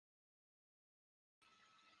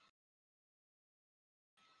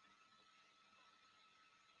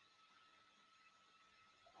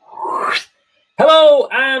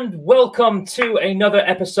and welcome to another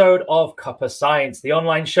episode of Cuppa Science, the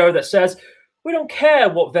online show that says we don't care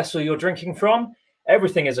what vessel you're drinking from,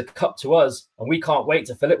 everything is a cup to us, and we can't wait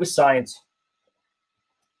to fill it with science.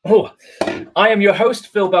 Oh, I am your host,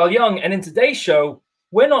 Phil Bell-Young, and in today's show,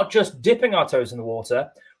 we're not just dipping our toes in the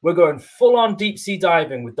water, we're going full-on deep-sea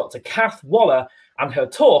diving with Dr. Cath Waller and her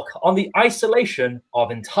talk on the isolation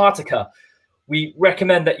of Antarctica. We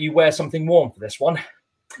recommend that you wear something warm for this one.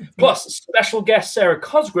 Plus, special guest Sarah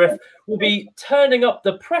Cosgriff will be turning up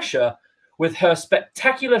the pressure with her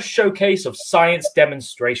spectacular showcase of science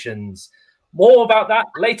demonstrations. More about that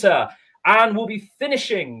later. And we'll be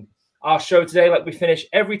finishing our show today, like we finish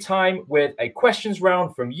every time, with a questions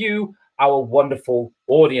round from you, our wonderful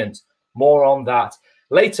audience. More on that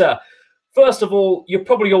later. First of all, you're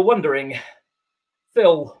probably all wondering,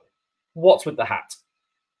 Phil, what's with the hat?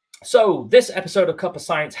 So this episode of Cuppa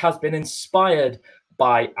Science has been inspired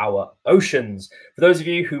by our oceans. For those of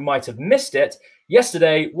you who might have missed it,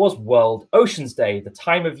 yesterday was World Oceans Day, the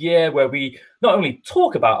time of year where we not only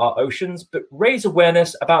talk about our oceans, but raise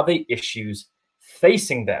awareness about the issues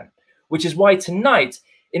facing them. Which is why tonight,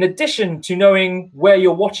 in addition to knowing where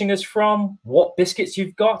you're watching us from, what biscuits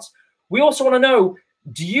you've got, we also want to know,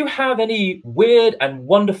 do you have any weird and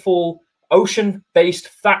wonderful ocean-based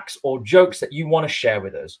facts or jokes that you want to share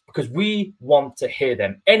with us? Because we want to hear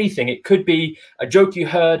them. Anything. It could be a joke you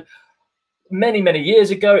heard many, many years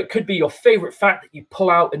ago. It could be your favorite fact that you pull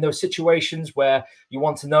out in those situations where you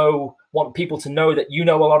want people to know that you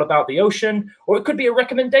know a lot about the ocean. Or it could be a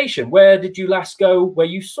recommendation. Where did you last go where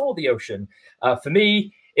you saw the ocean? For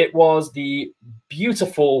me, it was the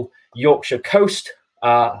beautiful Yorkshire coast.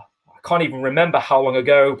 I can't even remember how long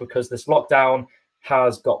ago because this lockdown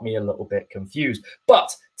has got me a little bit confused.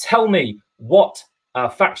 But tell me what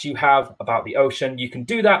facts you have about the ocean. You can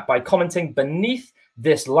do that by commenting beneath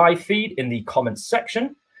this live feed in the comments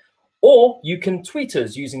section, or you can tweet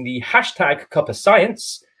us using the hashtag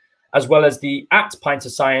 #CuppaScience, as well as the @Pint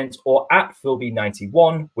of Science or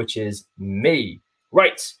 @PhilB91, which is me.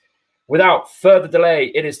 Right, without further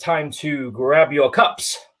delay, it is time to grab your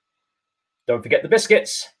cups. Don't forget the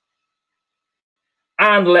biscuits.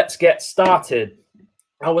 And let's get started.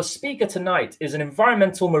 Our speaker tonight is an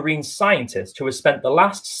environmental marine scientist who has spent the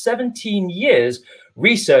last 17 years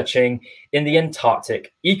researching in the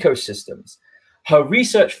Antarctic ecosystems. Her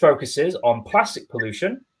research focuses on plastic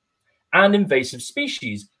pollution and invasive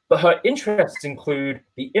species, but her interests include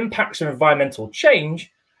the impacts of environmental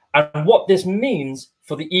change and what this means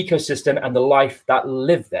for the ecosystem and the life that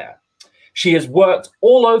live there. She has worked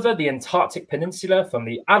all over the Antarctic Peninsula, from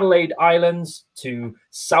the Adelaide Islands to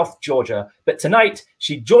South Georgia. But tonight,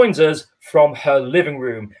 she joins us from her living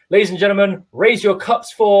room. Ladies and gentlemen, raise your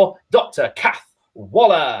cups for Dr. Cath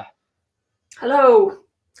Waller. Hello.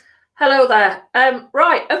 Hello there.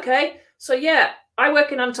 Right, okay. So, yeah, I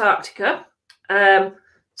work in Antarctica.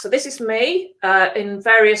 So this is me in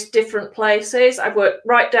various different places. I've worked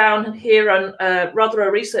right down here on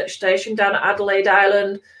Rotherham Research Station down at Adelaide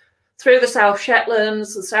Island, through the South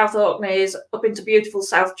Shetlands, the South Orkneys, up into beautiful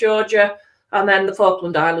South Georgia, and then the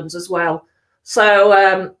Falkland Islands as well.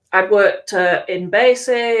 So I've worked in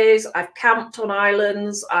bases, I've camped on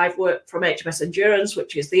islands, I've worked from HMS Endurance,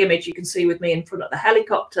 which is the image you can see with me in front of the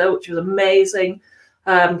helicopter, which was amazing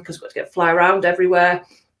because I've got to fly around everywhere.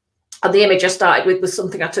 And the image I started with was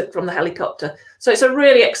something I took from the helicopter. So it's a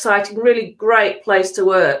really exciting, really great place to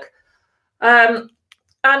work. And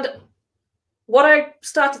what I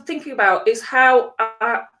started thinking about is how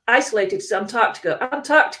isolated is Antarctica.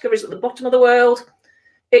 Antarctica is at the bottom of the world.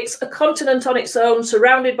 It's a continent on its own,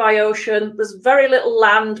 surrounded by ocean. There's very little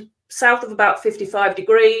land south of about 55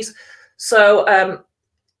 degrees. So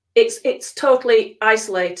it's totally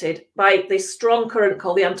isolated by this strong current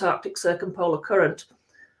called the Antarctic Circumpolar Current.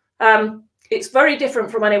 It's very different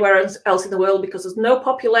from anywhere else in the world because there's no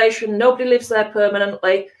population, nobody lives there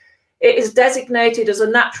permanently. It is designated as a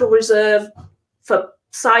natural reserve for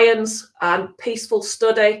science and peaceful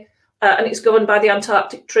study, and it's governed by the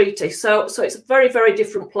Antarctic Treaty. So it's a very, very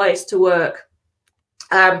different place to work.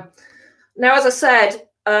 Now, as I said,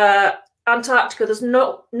 Antarctica, there's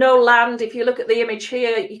no land. If you look at the image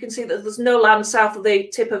here, you can see that there's no land south of the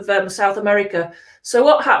tip of South America. So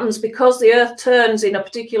what happens, because the Earth turns in a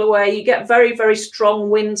particular way, you get very, very strong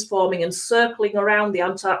winds forming and circling around the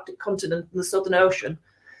Antarctic continent and the Southern Ocean.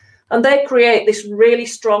 And they create this really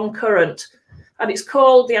strong current, and it's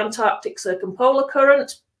called the Antarctic Circumpolar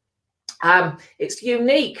Current. It's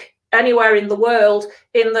unique anywhere in the world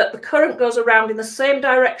in that the current goes around in the same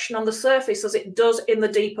direction on the surface as it does in the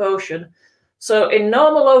deep ocean. So in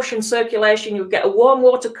normal ocean circulation, you get a warm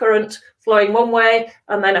water current flowing one way,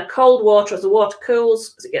 and then a cold water. As the water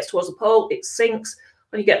cools, as it gets towards the pole, it sinks,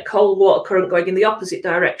 and you get cold water current going in the opposite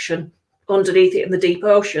direction underneath it in the deep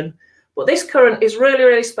ocean. But this current is really,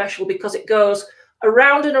 really special because it goes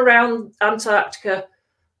around and around Antarctica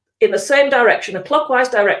in the same direction, a clockwise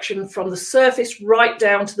direction, from the surface right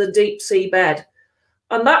down to the deep sea bed.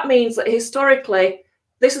 And that means that historically,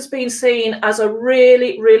 this has been seen as a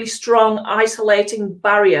really, really strong isolating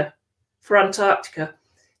barrier for Antarctica.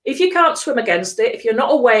 If you can't swim against it, if you're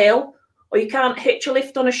not a whale, or you can't hitch a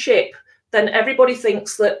lift on a ship, then everybody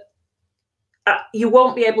thinks that you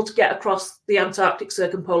won't be able to get across the Antarctic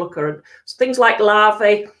Circumpolar Current. So things like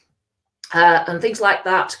larvae and things like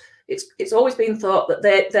that, it's always been thought that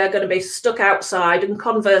they're going to be stuck outside, and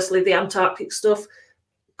conversely, the Antarctic stuff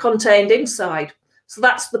contained inside. So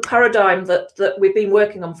that's the paradigm that we've been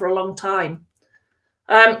working on for a long time.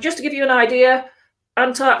 Just to give you an idea,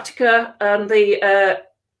 Antarctica and the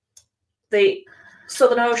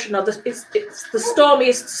Southern Ocean are it's the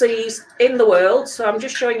stormiest seas in the world. So I'm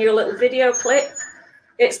just showing you a little video clip.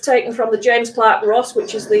 It's taken from the James Clark Ross,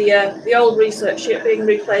 which is the old research ship being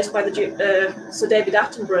replaced by the Sir David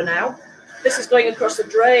Attenborough now. This is going across the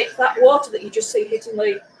Drake. That water that you just see hitting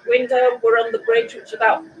the window, we're on the bridge, which is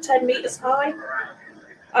about 10 meters high.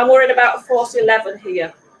 And we're in about a force 11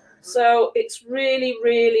 here. So it's really,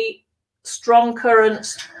 really strong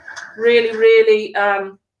currents, really, really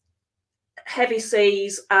heavy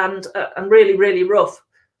seas, and really, really rough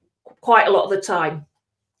quite a lot of the time.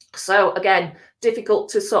 So again, difficult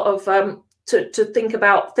to sort of to think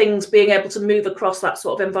about things being able to move across that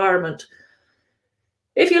sort of environment.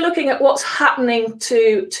 If you're looking at what's happening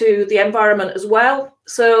to the environment as well,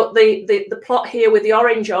 so the plot here with the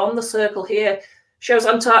orange on, the circle here, shows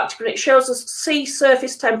Antarctica, and it shows us sea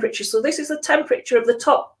surface temperature. So this is the temperature of the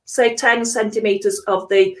top, say, 10 centimeters of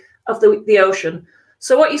the ocean.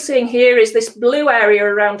 So what you're seeing here is this blue area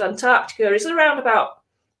around Antarctica is around about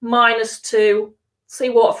 -2.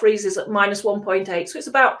 Seawater freezes at -1.8. So it's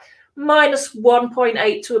about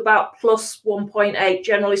 -1.8 to about +1.8,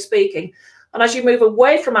 generally speaking. And as you move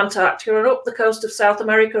away from Antarctica and up the coast of South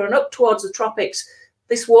America and up towards the tropics,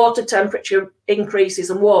 this water temperature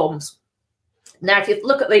increases and warms. Now, if you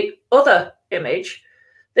look at the other image,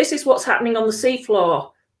 this is what's happening on the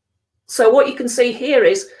seafloor. So what you can see here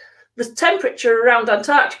is the temperature around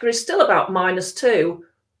Antarctica is still about -2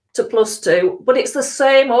 to +2, but it's the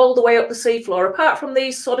same all the way up the seafloor, apart from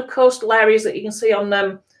these sort of coastal areas that you can see on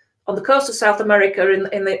the coast of South America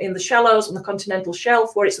in the shallows and the continental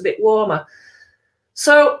shelf, where it's a bit warmer.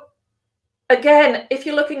 So again, if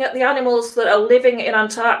you're looking at the animals that are living in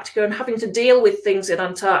Antarctica and having to deal with things in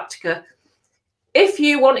Antarctica, if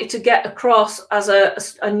you wanted to get across as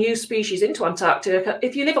a new species into Antarctica,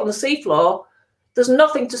 if you live on the seafloor, there's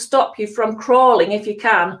nothing to stop you from crawling, if you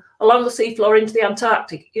can, along the seafloor into the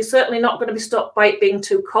Antarctic. You're certainly not going to be stopped by it being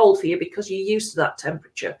too cold for you because you're used to that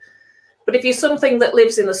temperature. But if you're something that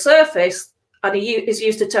lives in the surface and is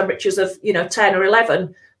used to temperatures of 10 or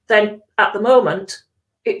 11, then at the moment,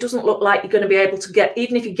 it doesn't look like you're going to be able to get,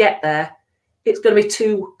 even if you get there, it's going to be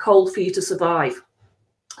too cold for you to survive.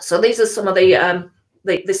 So these are some of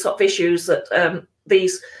the sort of issues that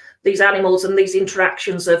these animals and these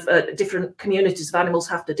interactions of different communities of animals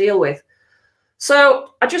have to deal with.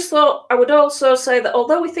 So I just thought I would also say that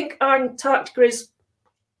although we think Antarctica is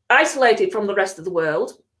isolated from the rest of the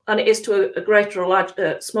world, and it is to a greater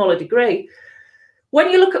or smaller degree, when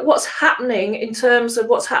you look at what's happening in terms of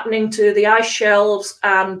what's happening to the ice shelves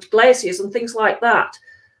and glaciers and things like that,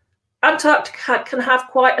 Antarctica can have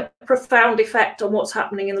quite a profound effect on what's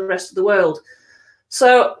happening in the rest of the world.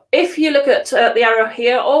 So if you look at the arrow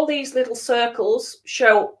here, all these little circles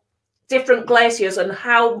show different glaciers and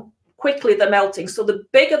how quickly they're melting. So the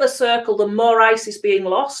bigger the circle, the more ice is being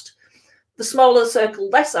lost. The smaller the circle,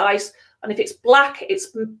 less ice. And if it's black,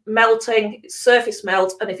 it's melting, it's surface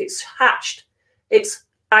melt. And if it's hatched, it's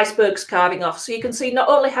icebergs carving off. So you can see not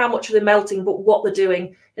only how much they're melting, but what they're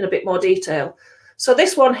doing in a bit more detail. So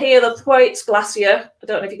this one here, the Thwaites Glacier, I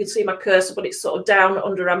don't know if you can see my cursor, but it's sort of down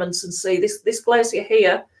under Amundsen Sea. This glacier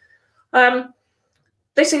here,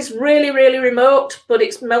 this is really, really remote, but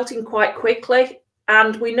it's melting quite quickly.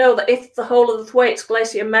 And we know that if the whole of the Thwaites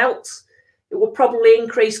Glacier melts, it will probably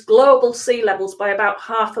increase global sea levels by about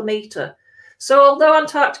 0.5 metre. So although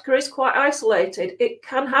Antarctica is quite isolated, it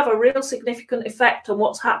can have a real significant effect on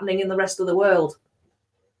what's happening in the rest of the world.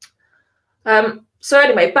 So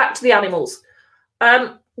anyway, back to the animals.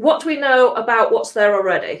 What do we know about what's there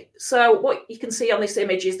already? So what you can see on this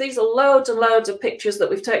image is these are loads and loads of pictures that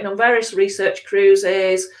we've taken on various research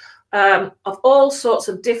cruises of all sorts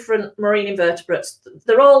of different marine invertebrates.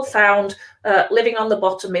 They're all found living on the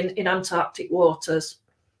bottom in Antarctic waters.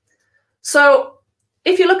 So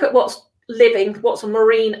if you look at what's living, what's a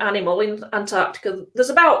marine animal in Antarctica, there's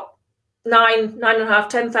about 9,500,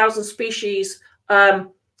 10,000 species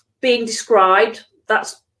being described.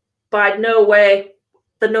 That's by no way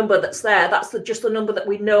the number that's there. That's just the number that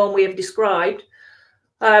we know and we have described.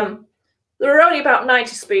 There are only about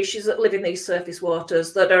 90 species that live in these surface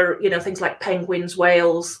waters that are, you know, things like penguins,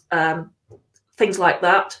 whales, things like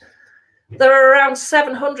that. There are around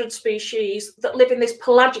 700 species that live in this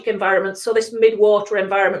pelagic environment, so this mid-water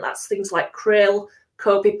environment. That's things like krill,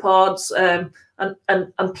 copepods, and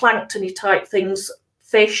planktony type things,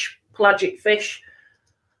 fish, pelagic fish.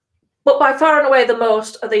 But by far and away the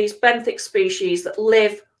most are these benthic species that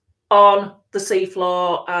live on the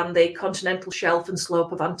seafloor and the continental shelf and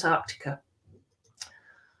slope of Antarctica.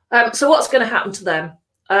 So what's going to happen to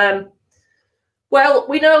them? Well,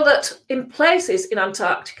 we know that in places in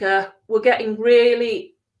Antarctica, we're getting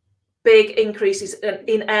really big increases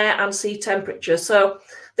in air and sea temperature. So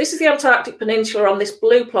this is the Antarctic Peninsula on this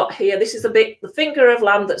blue plot here. This is the finger of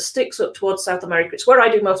land that sticks up towards South America. It's where I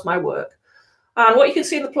do most of my work. And what you can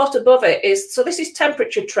see in the plot above it is, so this is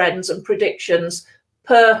temperature trends and predictions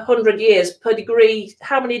per 100 years, per degree,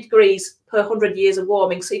 how many degrees per 100 years of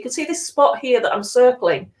warming. So you can see this spot here that I'm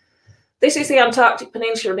circling. This is the Antarctic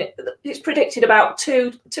Peninsula, and it's predicted about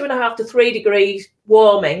 2.5 to 3 degrees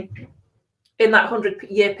warming in that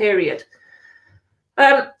 100-year period.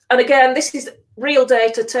 And again, this is real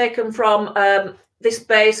data taken from this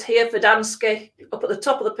base here, Verdansk, up at the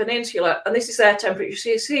top of the peninsula, and this is air temperature. So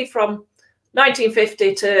you see from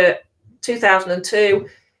 1950 to 2002,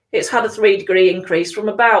 it's had a 3-degree increase from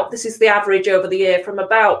about, this is the average over the year, from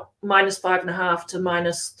about -5.5 to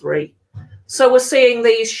 -3. So we're seeing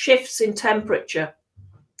these shifts in temperature,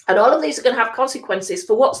 and all of these are going to have consequences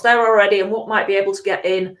for what's there already and what might be able to get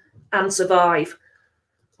in and survive.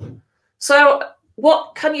 So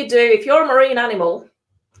what can you do if you're a marine animal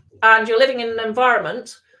and you're living in an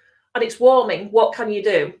environment and it's warming? What can you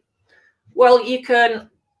do? Well, you can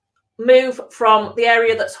move from the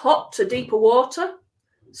area that's hot to deeper water.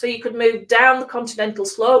 So you could move down the continental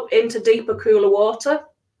slope into deeper, cooler water,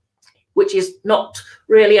 which is not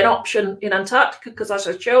really an option in Antarctica because, as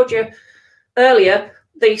I showed you earlier,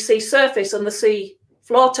 the sea surface and the sea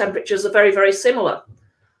floor temperatures are very, very similar.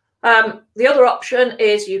 The other option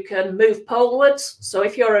is you can move polewards. So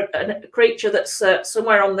if you're a creature that's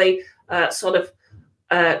somewhere on the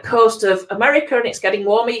coast of America and it's getting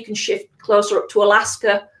warmer, you can shift closer up to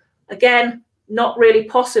Alaska. Again, not really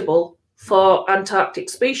possible for Antarctic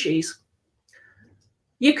species.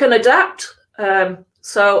 You can adapt.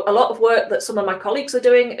 So a lot of work that some of my colleagues are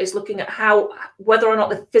doing is looking at whether or not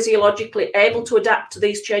they're physiologically able to adapt to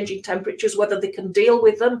these changing temperatures, whether they can deal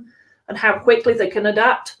with them and how quickly they can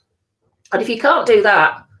adapt. And if you can't do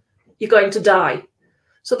that, you're going to die.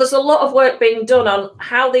 So there's a lot of work being done on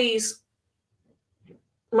how these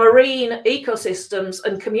marine ecosystems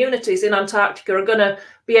and communities in Antarctica are going to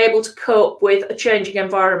be able to cope with a changing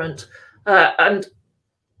environment. And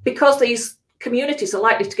because these communities are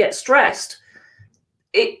likely to get stressed,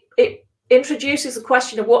 it introduces the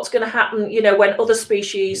question of what's going to happen, you know, when other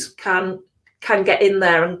species can get in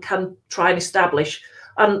there and can try and establish.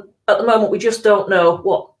 And at the moment, we just don't know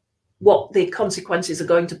what the consequences are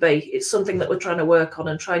going to be. It's something that we're trying to work on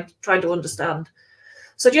and trying to understand.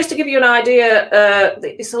 So just to give you an idea,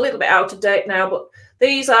 it's a little bit out of date now, but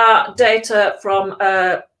these are data from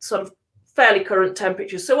sort of fairly current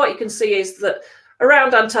temperatures. So what you can see is that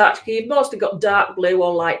around Antarctica, you've mostly got dark blue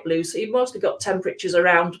or light blue. So you've mostly got temperatures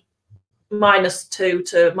around -2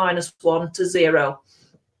 to -1 to 0.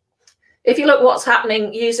 If you look what's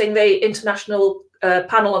happening using the International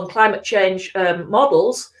Panel on Climate Change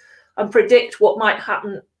models and predict what might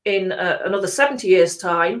happen in another 70 years'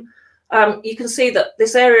 time, you can see that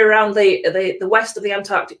this area around the west of the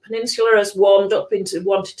Antarctic Peninsula has warmed up into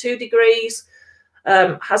 1 to 2 degrees,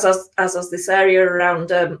 as has this area around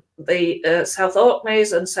the South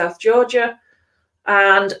Orkneys and South Georgia.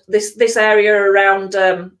 And this area around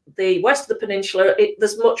the west of the peninsula,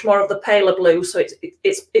 there's much more of the paler blue, so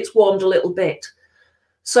it's warmed a little bit.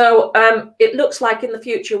 So it looks like in the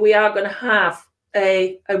future we are going to have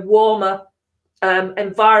a warmer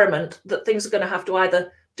environment that things are going to have to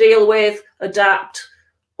either deal with, adapt,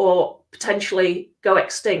 or potentially go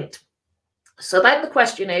extinct. So then the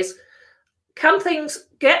question is, can things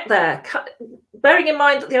get there? Bearing in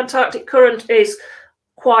mind that the Antarctic current is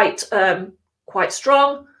quite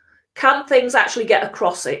strong, can things actually get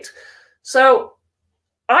across it? So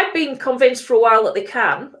I've been convinced for a while that they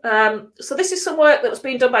can. So this is some work that was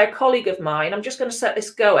being done by a colleague of mine. I'm just going to set this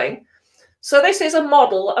going. So this is a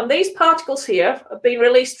model, and these particles here have been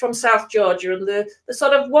released from South Georgia, and they're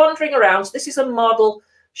sort of wandering around. So this is a model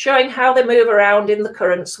showing how they move around in the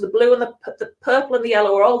currents. So the blue and the purple and the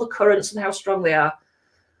yellow are all the currents and how strong they are.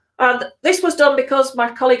 And this was done because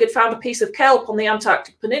my colleague had found a piece of kelp on the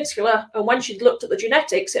Antarctic Peninsula, and when she'd looked at the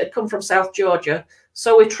genetics, it had come from South Georgia.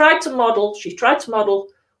 So she tried to model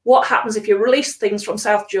what happens if you release things from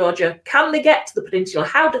South Georgia. Can they get to the peninsula?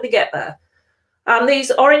 How do they get there? And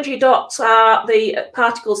these orangey dots are the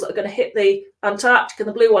particles that are going to hit the Antarctic, and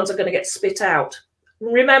the blue ones are going to get spit out.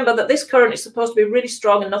 Remember that this current is supposed to be really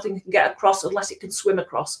strong and nothing can get across unless it can swim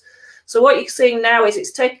across. So what you're seeing now is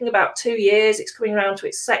it's taking about 2 years. It's coming around to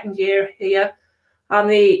its second year here, and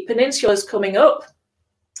the peninsula is coming up,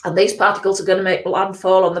 and these particles are going to make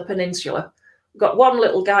landfall on the peninsula. We've got one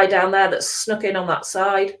little guy down there that's snuck in on that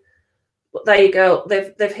side, but there you go.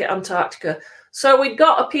 They've hit Antarctica. So we've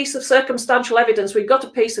got a piece of circumstantial evidence. We've got a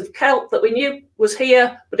piece of kelp that we knew was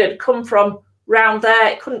here, but it had come from round there.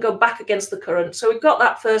 It couldn't go back against the current. So we've got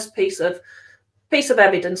that first piece of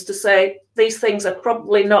evidence to say these things are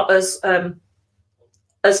probably not as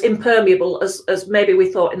impermeable as maybe we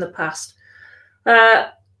thought in the past.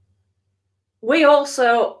 We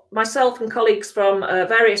also, myself and colleagues from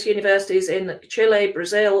various universities in Chile,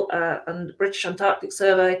 Brazil, and British Antarctic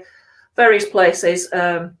Survey, various places,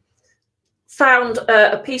 found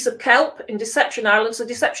a piece of kelp in Deception Island. So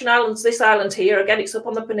Deception Island's this island here. Again, it's up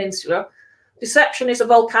on the peninsula. Deception is a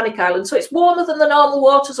volcanic island, so it's warmer than the normal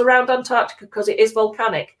waters around Antarctica because it is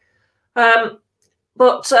volcanic.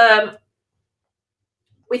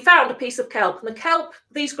 We found a piece of kelp, and the kelp,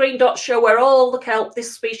 these green dots show where all the kelp,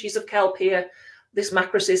 this species of kelp here, this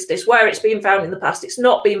macrocystis, where it's been found in the past. It's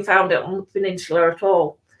not been found on the peninsula at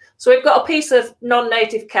all. So we've got a piece of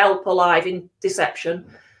non-native kelp alive in Deception.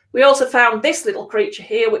 We also found this little creature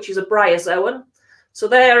here, which is a bryozoan. So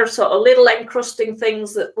they're sort of little encrusting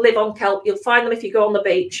things that live on kelp. You'll find them if you go on the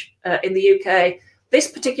beach in the UK. This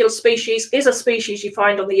particular species is a species you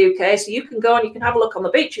find on the UK. So you can go and you can have a look on the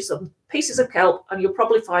beaches of pieces of kelp, and you'll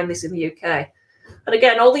probably find this in the UK. And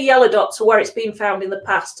again, all the yellow dots are where it's been found in the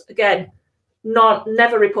past. Again,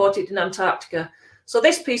 never reported in Antarctica. So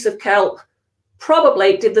this piece of kelp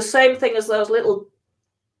probably did the same thing as those little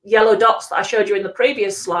yellow dots that I showed you in the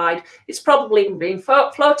previous slide. It's probably been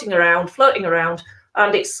floating around,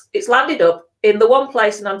 and it's landed up in the one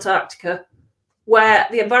place in Antarctica where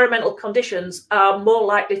the environmental conditions are more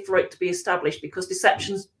likely for it to be established, because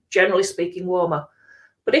Deception's generally speaking warmer.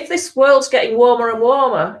 But if this world's getting warmer and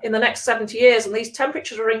warmer in the next 70 years and these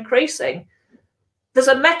temperatures are increasing, there's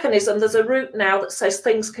a mechanism, there's a route now that says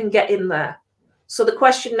things can get in there. So the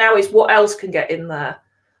question now is, what else can get in there?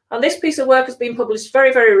 And this piece of work has been published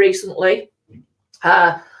very, very recently,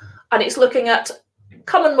 and it's looking at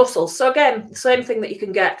common mussels. So again, the same thing that you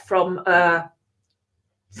can get from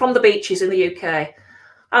the beaches in the UK.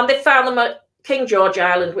 And they found them at King George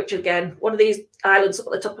Island, which again, one of these islands up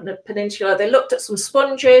at the top of the peninsula. They looked at some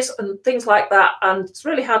sponges and things like that, and it's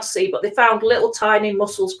really hard to see, but they found little tiny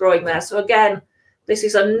mussels growing there. So again, this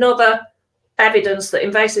is another evidence that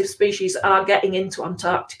invasive species are getting into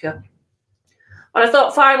Antarctica. And I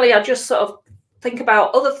thought finally I'd just sort of think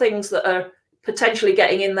about other things that are potentially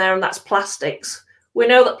getting in there, and that's plastics. We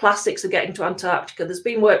know that plastics are getting to Antarctica. There's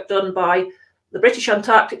been work done by the British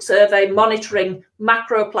Antarctic Survey monitoring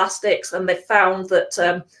macroplastics, and they've found that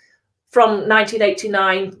from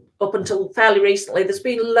 1989 up until fairly recently, there's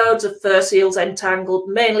been loads of fur seals entangled,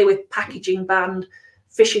 mainly with packaging band,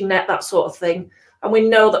 fishing net, that sort of thing. And we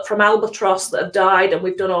know that from albatross that have died, and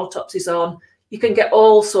we've done autopsies on, you can get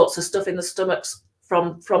all sorts of stuff in the stomachs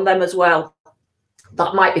from them as well.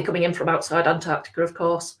 That might be coming in from outside Antarctica, of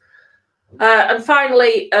course. And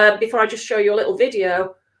finally, before I just show you a little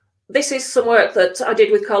video, this is some work that I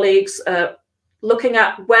did with colleagues looking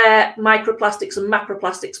at where microplastics and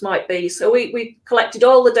macroplastics might be. So we collected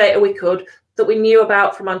all the data we could that we knew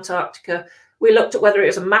about from Antarctica. We looked at whether it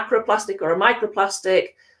was a macroplastic or a microplastic.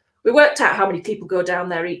 We worked out how many people go down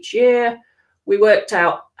there each year. We worked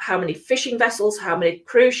out how many fishing vessels, how many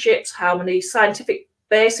cruise ships, how many scientific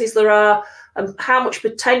bases there are, and how much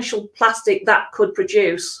potential plastic that could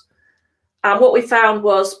produce. And what we found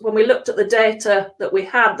was, when we looked at the data that we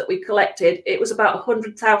had, that we collected, it was about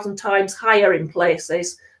 100,000 times higher in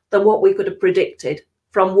places than what we could have predicted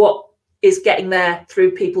from what is getting there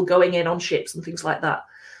through people going in on ships and things like that.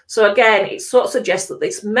 So again, it sort of suggests that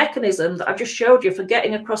this mechanism that I've just showed you for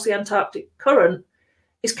getting across the Antarctic current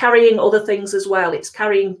is carrying other things as well. It's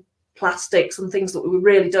carrying plastics and things that we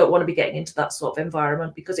really don't want to be getting into that sort of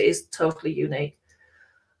environment, because it is totally unique.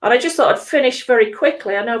 And I just thought I'd finish very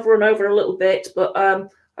quickly. I know I've run over a little bit, but I'm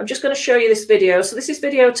just going to show you this video. So this is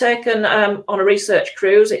video taken on a research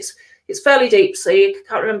cruise. It's fairly deep sea. I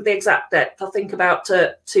can't remember the exact depth. I think about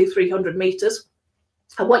 200-300 meters.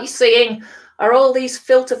 And what you're seeing are all these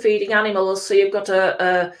filter feeding animals. So you've got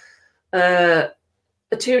a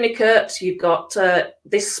tunicate, you've got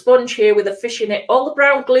this sponge here with a fish in it. All the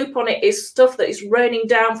brown gloop on it is stuff that is raining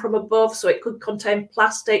down from above, so it could contain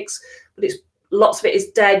plastics, but lots of it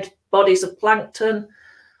is dead bodies of plankton.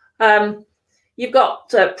 You've got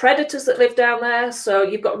predators that live down there, so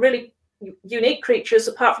you've got really unique creatures.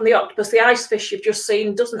 Apart from the octopus, the ice fish you've just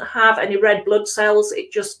seen doesn't have any red blood cells.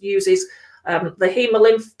 It just uses the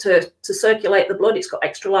hemolymph to circulate the blood. It's got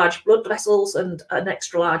extra large blood vessels and an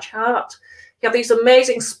extra large heart. You have these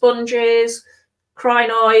amazing sponges,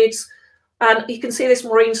 crinoids, and you can see this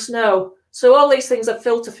marine snow. So all these things are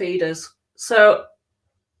filter feeders. So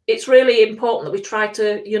it's really important that we try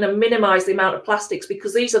to, minimize the amount of plastics,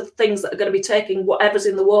 because these are the things that are going to be taking whatever's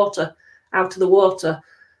in the water out of the water.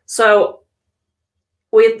 So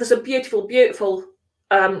there's a beautiful, beautiful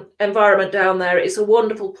environment down there. It's a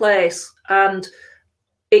wonderful place, and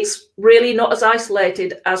it's really not as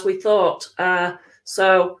isolated as we thought.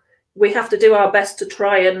 So we have to do our best to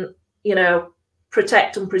try and,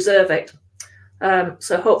 protect and preserve it.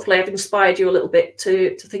 So hopefully I've inspired you a little bit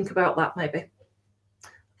to think about that maybe.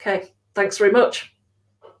 Okay, thanks very much.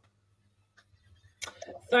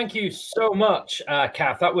 Thank you so much,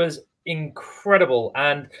 Cath. That was incredible.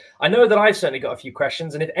 And I know that I've certainly got a few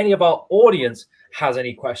questions. And if any of our audience has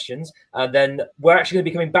any questions, then we're actually going to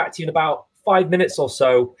be coming back to you in about 5 minutes or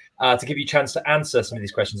so to give you a chance to answer some of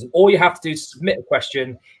these questions. And all you have to do to submit a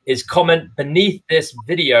question is comment beneath this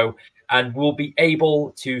video, and we'll be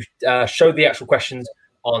able to show the actual questions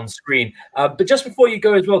on screen. But just before you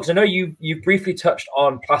go as well, because I know you briefly touched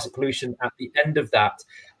on plastic pollution at the end of that,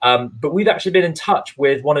 but we've actually been in touch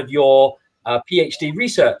with one of your PhD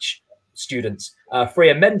research students,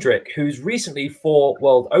 Freya Mendrick, who's recently for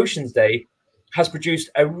World Oceans Day has produced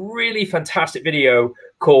a really fantastic video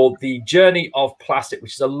called The Journey of Plastic,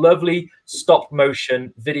 which is a lovely stop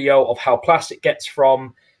motion video of how plastic gets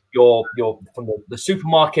from the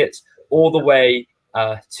supermarket all the way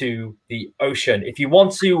to the ocean. If you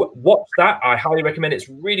want to watch that, I highly recommend it. It's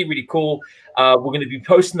really, really cool. We're going to be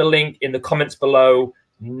posting the link in the comments below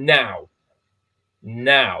now.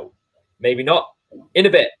 Maybe not in a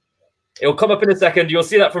bit. It'll come up in a second. You'll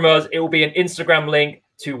see that from us. It will be an Instagram link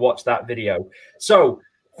to watch that video. So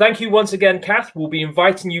thank you once again, Cath. We'll be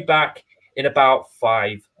inviting you back in about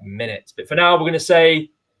 5 minutes. But for now, we're going to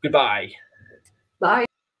say goodbye. Bye.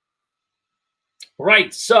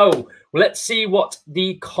 Right, so let's see what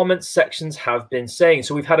the comment sections have been saying.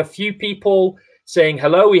 So we've had a few people saying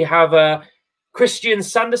hello. We have Christian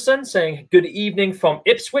Sanderson saying good evening from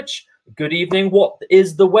Ipswich. Good evening. What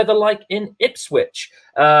is the weather like in Ipswich?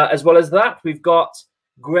 As well as that, we've got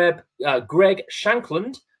Greg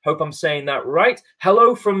Shankland. Hope I'm saying that right.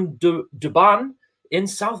 Hello from Durban in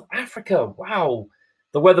South Africa. Wow,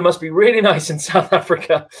 the weather must be really nice in South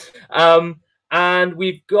Africa. And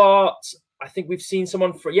we've got, I think we've seen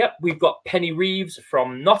someone for, yep, we've got Penny Reeves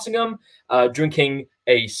from Nottingham drinking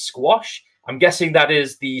a squash. I'm guessing that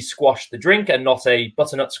is the squash, the drink, and not a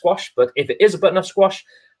butternut squash. But if it is a butternut squash,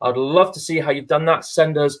 I'd love to see how you've done that.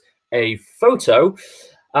 Send us a photo.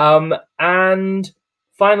 And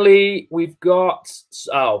finally, we've got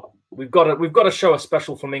to show a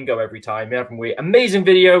Special Flamingo every time, haven't we? Amazing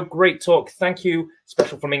video, great talk. Thank you,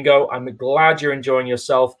 Special Flamingo. I'm glad you're enjoying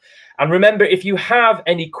yourself. And remember, if you have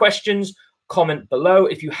any questions, comment below.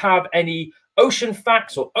 If you have any ocean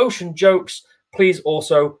facts or ocean jokes, please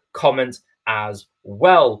also comment as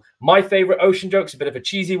well. My favorite ocean joke is a bit of a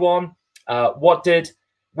cheesy one. What did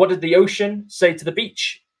the ocean say to the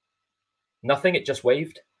beach? Nothing, it just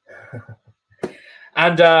waved.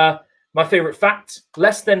 And my favorite fact,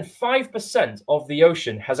 less than 5% of the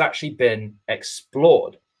ocean has actually been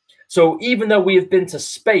explored. So even though we have been to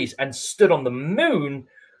space and stood on the moon,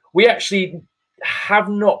 we actually have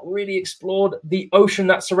not really explored the ocean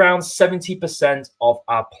that surrounds 70% of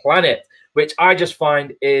our planet, which I just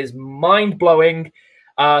find is mind-blowing.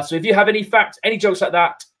 So if you have any facts, any jokes like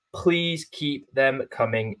that, please keep them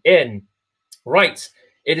coming in. Right,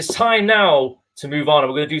 it is time now to move on.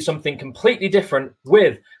 And we're going to do something completely different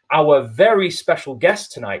with our very special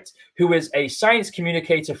guest tonight, who is a science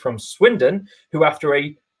communicator from Swindon, who after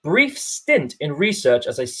a brief stint in research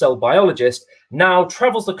as a cell biologist, now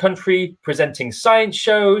travels the country presenting science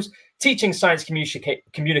shows, teaching science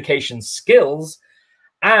communication skills,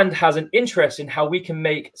 and has an interest in how we can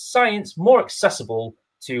make science more accessible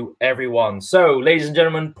to everyone. So, ladies and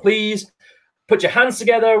gentlemen, please Put your hands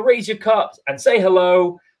together, raise your cups, and say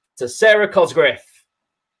hello to Sarah Cosgriff.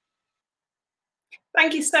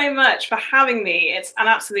 Thank you so much for having me. It's an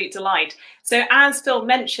absolute delight. So as Phil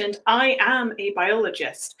mentioned, I am a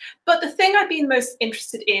biologist, but the thing I've been most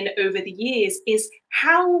interested in over the years is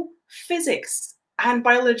how physics and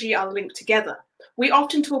biology are linked together. We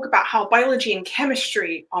often talk about how biology and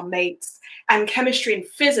chemistry are mates and chemistry and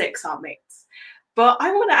physics are mates. But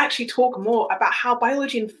I want to actually talk more about how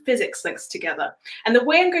biology and physics links together. And the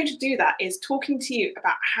way I'm going to do that is talking to you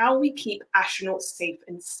about how we keep astronauts safe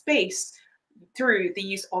in space through the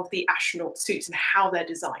use of the astronaut suits and how they're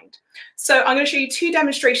designed. So I'm going to show you two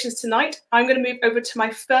demonstrations tonight. I'm going to move over to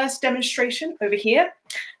my first demonstration over here.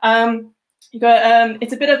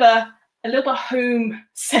 It's a bit of a little bit home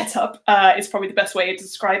setup is probably the best way to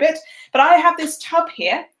describe it. But I have this tub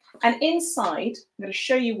here, and inside, I'm going to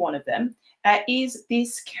show you one of them, is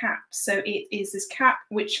this cap. So it is this cap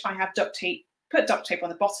which I have put duct tape on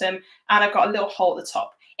the bottom, and I've got a little hole at the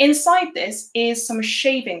top. Inside this is some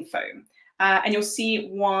shaving foam. And you'll see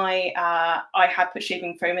why I have put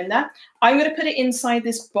shaving foam in there. I'm going to put it inside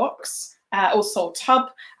this box, also tub,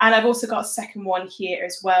 and I've also got a second one here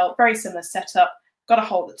as well. Very similar setup. Got a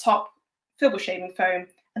hole at the top, filled with shaving foam,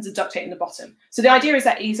 and some duct tape in the bottom. So the idea is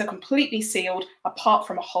that these are completely sealed apart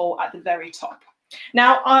from a hole at the very top.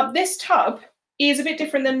 Now, this tub is a bit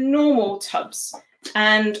different than normal tubs,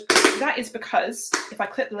 and that is because if I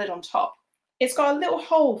clip the lid on top, it's got a little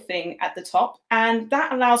hole thing at the top, and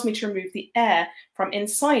that allows me to remove the air from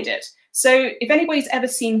inside it. So if anybody's ever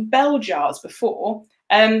seen bell jars before,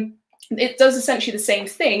 it does essentially the same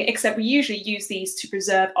thing, except we usually use these to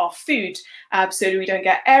preserve our food so that we don't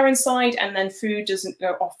get air inside and then food doesn't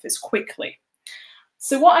go off as quickly.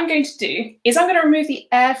 So what I'm going to do is I'm going to remove the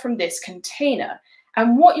air from this container,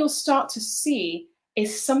 and what you'll start to see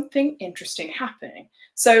is something interesting happening.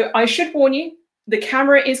 So I should warn you, the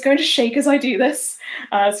camera is going to shake as I do this,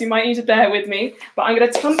 so you might need to bear with me, but I'm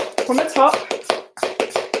going to pump from the top,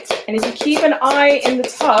 and if you keep an eye in the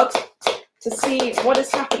tub to see what is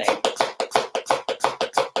happening.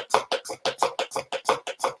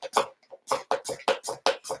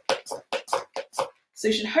 So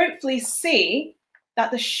you should hopefully see that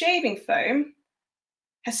the shaving foam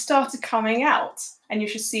has started coming out, and you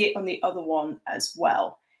should see it on the other one as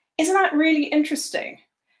well. Isn't that really interesting?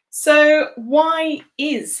 So why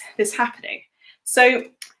is this happening? So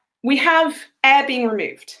we have air being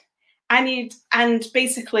removed, and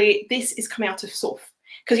basically this is coming out of source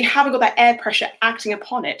because you haven't got that air pressure acting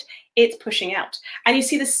upon it, it's pushing out. And you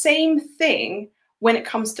see the same thing when it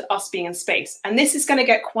comes to us being in space. And this is going to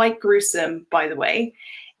get quite gruesome, by the way.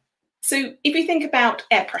 So if you think about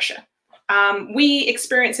air pressure, we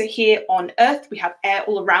experience it here on Earth. We have air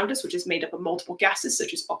all around us, which is made up of multiple gases,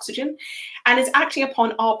 such as oxygen, and it's acting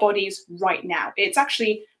upon our bodies right now. It's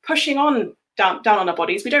actually pushing on down on our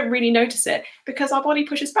bodies. We don't really notice it because our body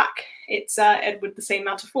pushes back. It's with the same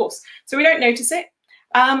amount of force, so we don't notice it.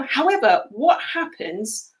 However, what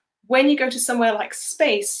happens when you go to somewhere like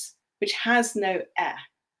space, which has no air?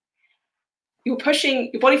 You're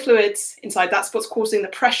pushing your body fluids inside. That's what's causing the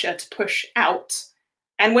pressure to push out.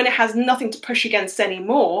 And when it has nothing to push against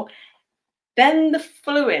anymore, then the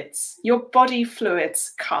fluids, your body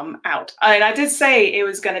fluids, come out. And I did say it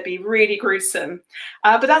was going to be really gruesome,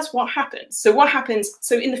 but that's what happens. So what happens,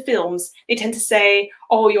 so in the films, they tend to say,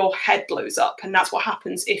 oh, your head blows up. And that's what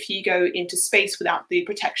happens if you go into space without the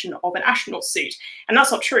protection of an astronaut suit. And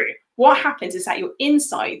that's not true. What happens is that your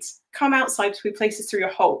insides come outside through places through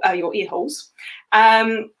your ear holes.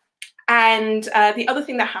 And the other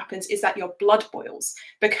thing that happens is that your blood boils,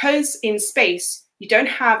 because in space, you don't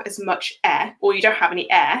have as much air, or you don't have any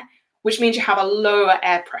air, which means you have a lower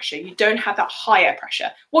air pressure. You don't have that high air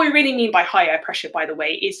pressure. What we really mean by high air pressure, by the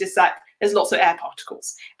way, is just that there's lots of air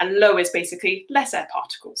particles, and low is basically less air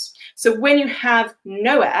particles. So when you have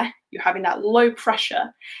no air, you're having that low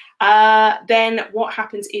pressure, then what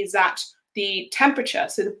happens is that the temperature,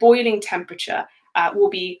 so the boiling temperature, will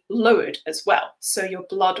be lowered as well. So your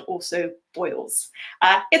blood also boils.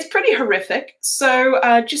 It's pretty horrific.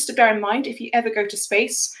 So just to bear in mind, if you ever go to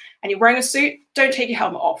space and you're wearing a suit, don't take your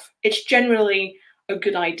helmet off. It's generally a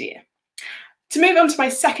good idea. To move on to my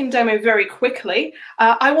second demo very quickly,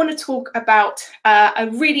 I want to talk about a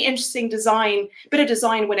really interesting bit of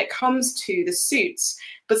design when it comes to the suits,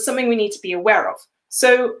 but something we need to be aware of.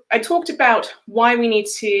 So I talked about why we need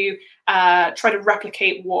to try to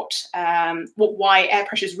replicate why air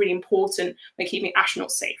pressure is really important when keeping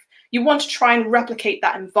astronauts safe. You want to try and replicate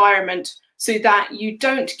that environment so that you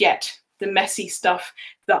don't get the messy stuff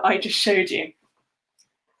that I just showed you.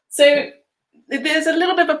 So There's a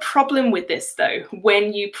little bit of a problem with this, though,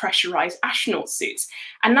 when you pressurize astronaut suits.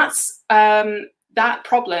 And that's that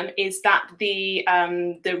problem is that the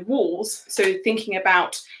walls, so thinking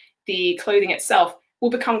about the clothing itself, will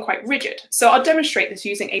become quite rigid. So I'll demonstrate this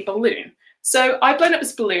using a balloon. So I've blown up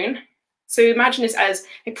this balloon. So imagine this as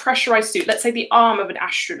a pressurized suit, let's say the arm of an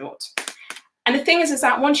astronaut. And the thing is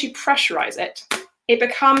that once you pressurize it, it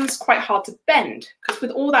becomes quite hard to bend, because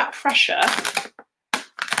with all that pressure,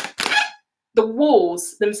 the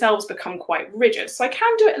walls themselves become quite rigid. So I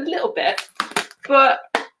can do it a little bit, but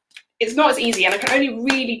it's not as easy, and I can only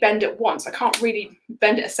really bend it once. I can't really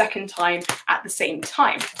bend it a second time at the same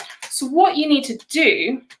time. So what you need to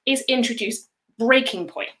do is introduce breaking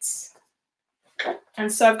points.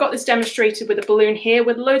 And so I've got this demonstrated with a balloon here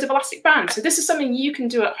with loads of elastic bands. So this is something you can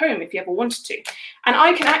do at home if you ever wanted to. And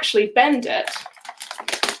I can actually bend it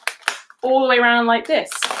all the way around like this.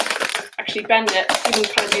 Actually bend it, even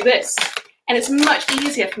kind of do this. And it's much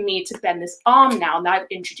easier for me to bend this arm now that I've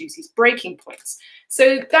introduced these breaking points.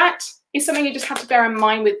 So that is something you just have to bear in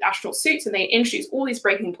mind with astronaut suits, and they introduce all these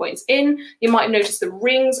breaking points in. You might have noticed the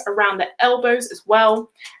rings around the elbows as well.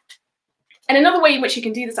 And another way in which you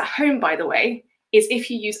can do this at home, by the way, is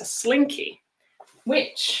if you use a slinky,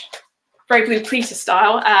 which, very Blue Peter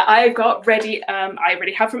style, I've got ready, I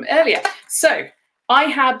already have from earlier. So I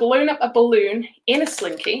have blown up a balloon in a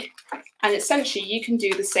slinky, and essentially you can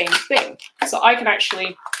do the same thing. So I can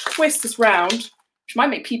actually twist this round, which might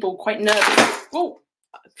make people quite nervous. Oh,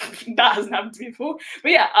 that hasn't happened to me before.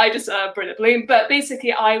 But yeah, I just brought a balloon. But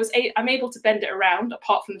basically I'm able to bend it around,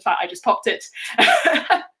 apart from the fact I just popped it.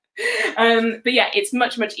 But yeah, it's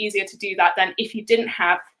much, much easier to do that than if you didn't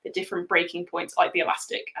have the different breaking points like the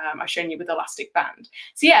elastic I've shown you with the elastic band.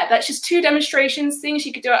 So yeah, that's just two demonstrations, things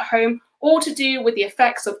you could do at home, all to do with the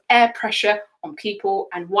effects of air pressure on people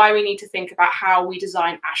and why we need to think about how we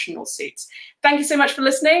design astronaut suits. Thank you so much for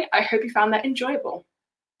listening. I hope you found that enjoyable.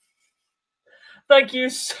 Thank you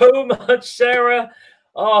so much, Sarah.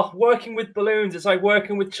 Oh, working with balloons, it's like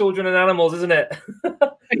working with children and animals, isn't it?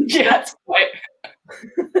 Yeah, that's right.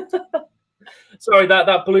 Sorry,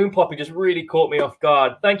 that balloon popping just really caught me off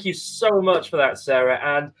guard. Thank you so much for that, Sarah.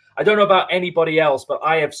 And I don't know about anybody else, but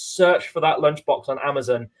I have searched for that lunchbox on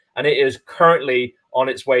Amazon, and it is currently on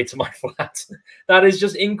its way to my flat. That is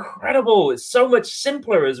just incredible. It's so much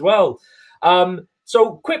simpler as well.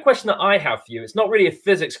 So quick question that I have for you. It's not really a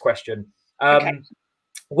physics question. Okay.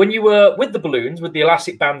 When you were with the balloons, with the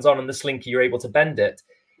elastic bands on and the slinky, you're able to bend it.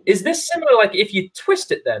 Is this similar, like if you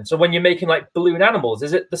twist it then? So when you're making like balloon animals,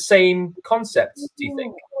 is it the same concept, do you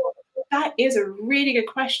think? That is a really good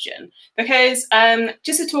question, because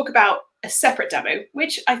just to talk about a separate demo,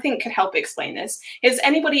 which I think could help explain this, has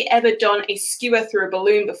anybody ever done a skewer through a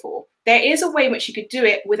balloon before? There is a way in which you could do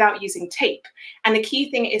it without using tape. And the key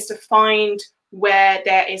thing is to find where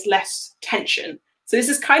there is less tension. So this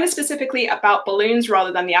is kind of specifically about balloons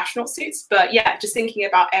rather than the astronaut suits. But yeah, just thinking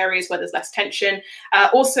about areas where there's less tension.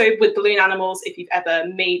 Also with balloon animals, if you've ever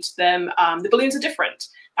made them, the balloons are different.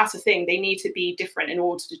 That's the thing. They need to be different in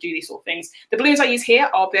order to do these sort of things. The balloons I use here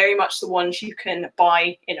are very much the ones you can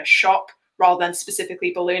buy in a shop rather than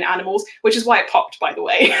specifically balloon animals, which is why it popped, by the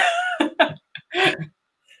way.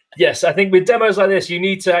 Yes, I think with demos like this, you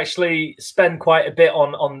need to actually spend quite a bit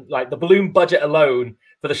on like the balloon budget alone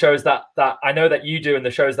for the shows that I know that you do and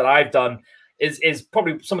the shows that I've done is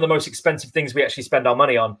probably some of the most expensive things we actually spend our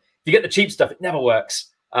money on. If you get the cheap stuff, it never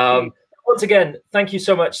works. Once again, thank you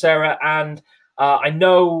so much, Sarah. And I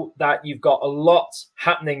know that you've got a lot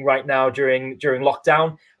happening right now during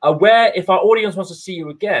lockdown. Where, if our audience wants to see you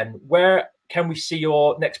again, where can we see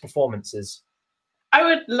your next performances? I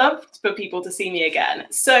would love for people to see me again.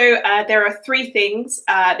 So there are three things.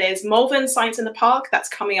 There's Malvern Science in the Park. That's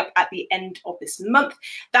coming up at the end of this month.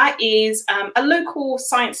 That is a local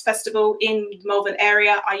science festival in the Malvern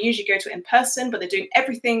area. I usually go to it in person, but they're doing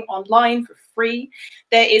everything online for free.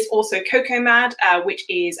 There is also Cocoa Mad, which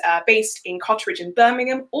is based in Cotteridge in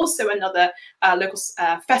Birmingham. Also another local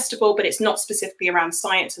festival, but it's not specifically around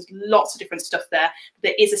science. There's lots of different stuff there.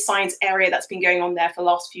 There is a science area that's been going on there for the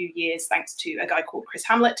last few years, thanks to a guy called Chris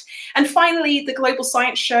Hamlet. And finally, the Global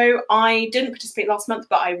Science Show. I didn't participate last month,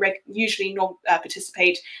 but I usually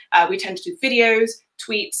participate. We tend to do videos,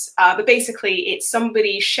 tweets, but basically it's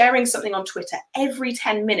somebody sharing something on Twitter every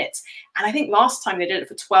 10 minutes. And I think last time they did it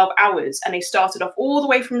for 12 hours, and they started off all the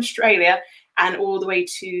way from Australia and all the way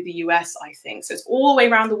to the US, I think. So it's all the way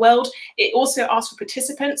around the world. It also asks for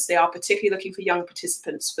participants. They are particularly looking for young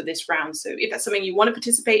participants for this round. So if that's something you want to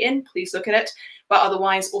participate in, please look at it. But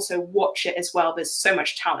otherwise, also watch it as well. There's so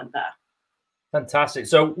much talent there. Fantastic.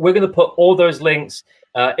 So we're going to put all those links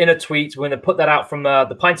in a tweet. We're going to put that out from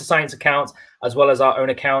the Pint of Science account as well as our own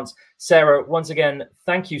accounts. Sarah, once again,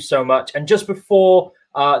 thank you so much. And just before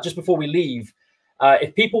we leave,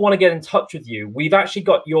 if people want to get in touch with you, we've actually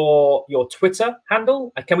got your Twitter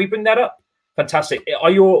handle. Can we bring that up? Fantastic.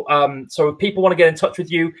 So if people want to get in touch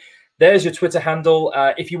with you, there's your Twitter handle.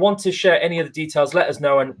 If you want to share any of the details, let us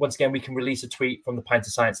know. And once again, we can release a tweet from the Pint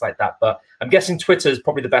of Science like that. But I'm guessing Twitter is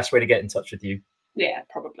probably the best way to get in touch with you. Yeah,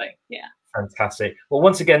 probably. Yeah. Fantastic. Well,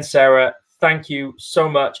 once again, Sarah, thank you so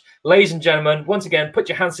much. Ladies and gentlemen, once again, put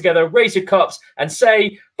your hands together, raise your cups, and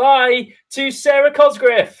say bye to Sarah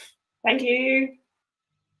Cosgriff. Thank you.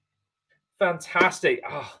 Fantastic.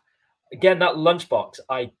 Oh, again, that lunchbox,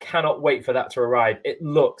 I cannot wait for that to arrive. It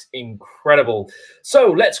looks incredible.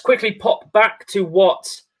 So let's quickly pop back to what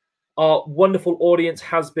our wonderful audience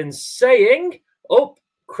has been saying. Oh,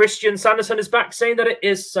 Christian Sanderson is back saying that it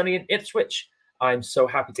is sunny in Ipswich. I'm so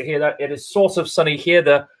happy to hear that. It is sort of sunny here.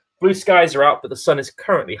 The blue skies are out, but the sun is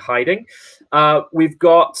currently hiding. We've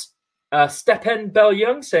got Stepen Bell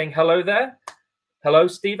Young saying hello there. Hello,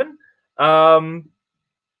 Stephen. And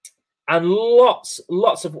lots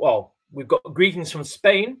of, well, we've got greetings from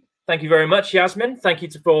Spain. Thank you very much, Yasmin. Thank you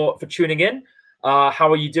for tuning in.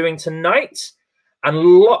 How are you doing tonight? And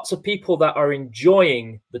lots of people that are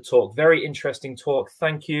enjoying the talk. Very interesting talk.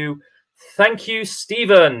 Thank you. Thank you,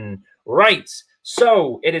 Stephen. Right.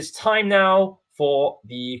 So it is time now for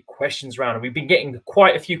the questions round. And we've been getting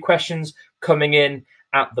quite a few questions coming in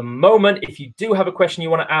at the moment. If you do have a question you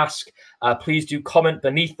want to ask, please do comment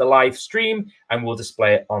beneath the live stream and we'll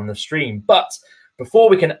display it on the stream. But before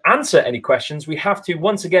we can answer any questions, we have to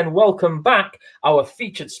once again welcome back our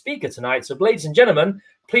featured speaker tonight. So ladies and gentlemen,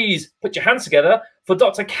 please put your hands together for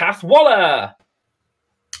Dr. Cath Waller.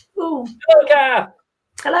 Ooh. Hello, Cath.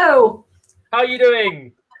 Hello. How are you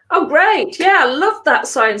doing? Oh, great. Yeah, I loved that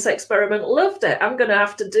science experiment. Loved it. I'm going to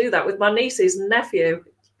have to do that with my nieces and nephew.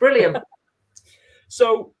 Brilliant.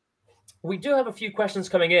 So we do have a few questions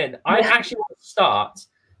coming in. I actually want to start,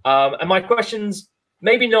 and my questions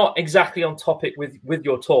maybe not exactly on topic with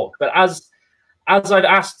your talk, but as I've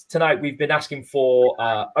asked tonight, we've been asking for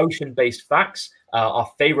ocean-based facts,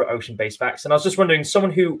 our favorite ocean-based facts. And I was just wondering,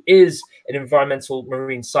 someone who is an environmental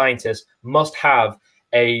marine scientist must have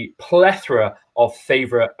a plethora of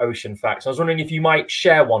favorite ocean facts. I was wondering if you might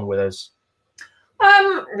share one with us.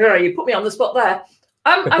 You put me on the spot there.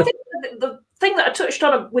 I think the thing that I touched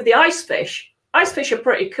on with the ice fish are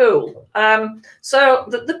pretty cool. So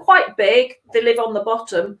they're quite big. They live on the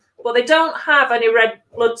bottom, but they don't have any red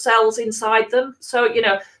blood cells inside them. So, you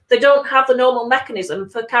know, they don't have the normal mechanism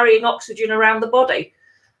for carrying oxygen around the body.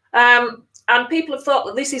 And people have thought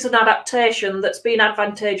that this is an adaptation that's been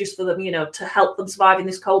advantageous for them, you know, to help them survive in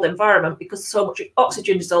this cold environment because so much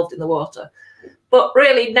oxygen dissolved in the water. But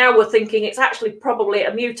really now we're thinking it's actually probably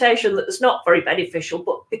a mutation that's not very beneficial,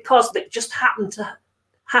 but because it just happened to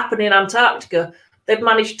happen in Antarctica, they've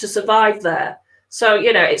managed to survive there. So,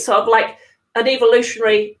 you know, it's sort of like an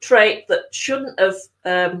evolutionary trait that shouldn't have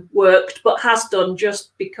worked, but has done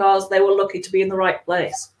just because they were lucky to be in the right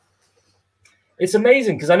place. It's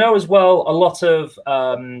amazing because I know as well a lot of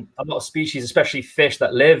species, especially fish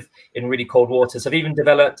that live in really cold waters, have even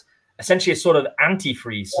developed essentially a sort of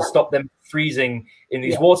antifreeze to stop them freezing in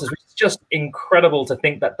these waters, which is just incredible to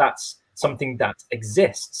think that that's something that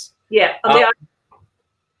exists. Yeah. And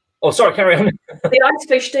oh, sorry, carry on. The ice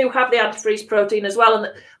fish do have the antifreeze protein as well.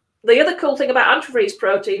 And the other cool thing about antifreeze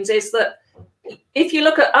proteins is that if you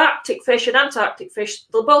look at Arctic fish and Antarctic fish,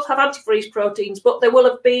 they'll both have antifreeze proteins, but they will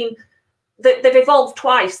have been, they've evolved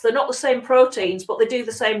twice. They're not the same proteins, but they do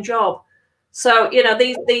the same job. So, you know,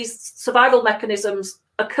 these survival mechanisms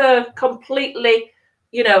occur completely,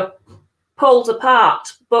 you know, poles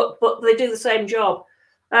apart, but they do the same job.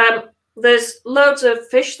 There's loads of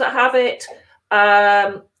fish that have it.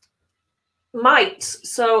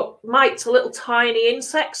 Mites. So mites are little tiny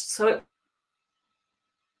insects. So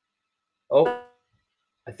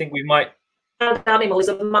I think we might. Animal is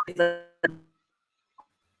a mite.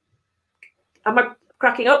 Am I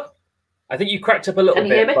cracking up? I think you cracked up a little bit. Can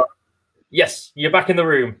you hear me? Yes, you're back in the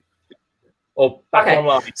room. Or back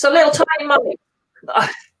online. So little tiny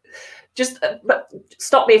mites. Just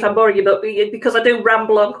stop me if I'm boring you, but because I do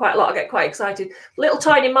ramble on quite a lot, I get quite excited. Little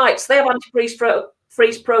tiny mites, they have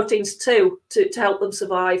antifreeze proteins too to help them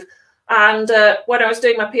survive. And when I was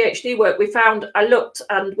doing my PhD work, I looked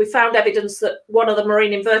and we found evidence that one of the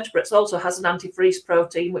marine invertebrates also has an antifreeze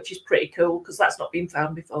protein, which is pretty cool because that's not been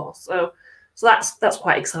found before. So that's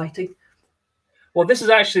quite exciting. Well, this is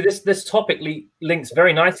actually this topic links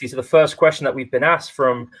very nicely to the first question that we've been asked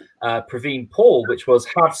from Praveen Paul, which was,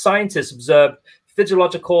 have scientists observed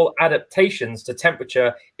physiological adaptations to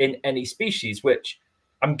temperature in any species? Which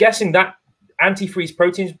I'm guessing that antifreeze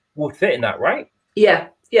proteins would fit in that, right? Yeah.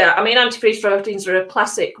 I mean, antifreeze proteins are a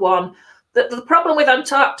classic one. The problem with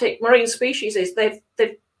Antarctic marine species is they've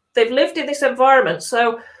lived in this environment.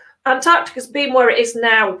 So Antarctica's been where it is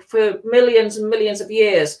now for millions and millions of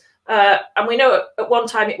years. And we know at one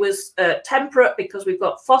time it was temperate because we've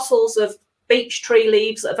got fossils of beech tree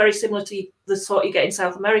leaves that are very similar to the sort you get in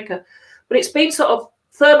South America. But it's been sort of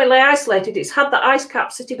thermally isolated. It's had the ice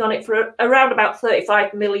cap sitting on it for around about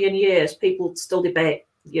 35 million years. People still debate,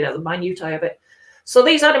 the minutiae of it. So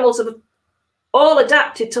these animals have all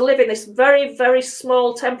adapted to live in this very, very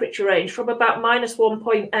small temperature range from about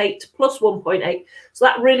 -1.8 to +1.8. So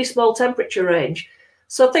that really small temperature range.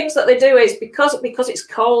 So things that they do is because it's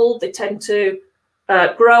cold, they tend to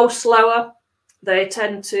grow slower. They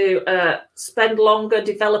tend to spend longer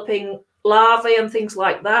developing larvae and things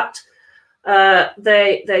like that.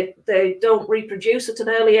 They don't reproduce at an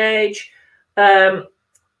early age.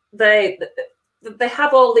 They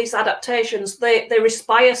have all these adaptations. They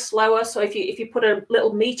respire slower. So if you put a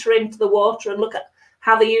little meter into the water and look at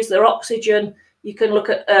how they use their oxygen, you can look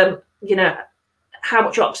at how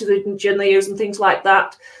much oxygen they use and things like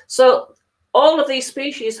that. So all of these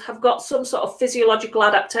species have got some sort of physiological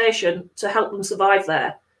adaptation to help them survive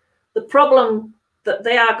there. The problem that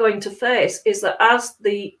they are going to face is that as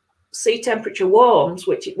the sea temperature warms,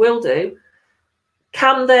 which it will do,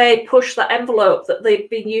 can they push that envelope that they've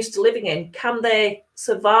been used to living in? Can they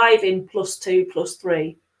survive in +2,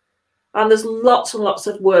 +3? And there's lots and lots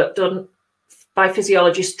of work done by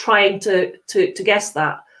physiologists trying to guess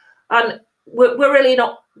that. And we're really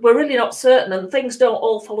not certain, and things don't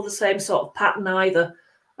all follow the same sort of pattern either.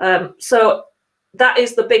 So that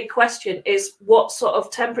is the big question: is what sort of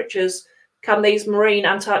temperatures can these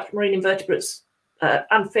Antarctic marine invertebrates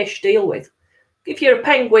and fish deal with? If you're a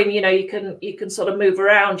penguin, you can sort of move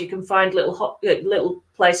around. You can find little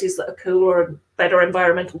places that are cooler and better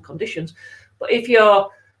environmental conditions. But if you're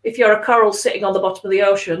a coral sitting on the bottom of the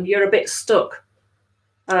ocean, you're a bit stuck.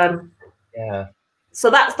 Yeah. So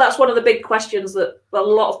that's one of the big questions that a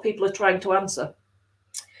lot of people are trying to answer.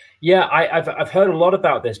 Yeah, I've heard a lot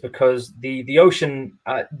about this because the ocean.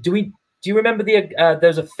 Do you remember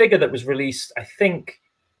there's a figure that was released, I think,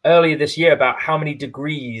 earlier this year about how many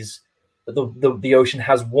degrees the ocean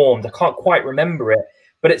has warmed? I can't quite remember it,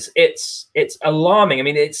 but it's alarming. I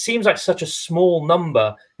mean, it seems like such a small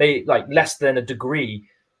number, like less than a degree,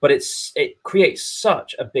 but it creates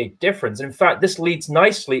such a big difference. And in fact, this leads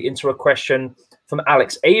nicely into a question from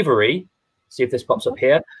Alex Avery. See if this pops up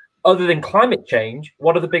here. Other than climate change,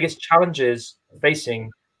 what are the biggest challenges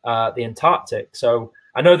facing the Antarctic? So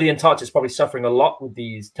I know the Antarctic is probably suffering a lot with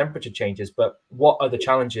these temperature changes, but what other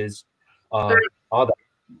challenges are there?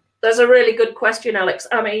 That's a really good question, Alex.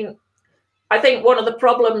 I mean, I think one of the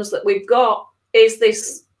problems that we've got is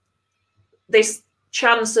this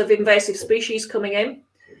chance of invasive species coming in.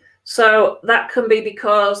 So that can be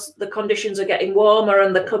because the conditions are getting warmer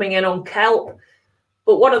and they're coming in on kelp.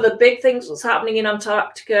 But one of the big things that's happening in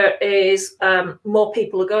Antarctica is more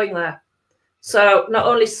people are going there. So not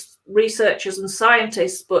only researchers and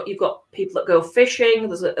scientists, but you've got people that go fishing.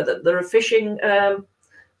 There are fishing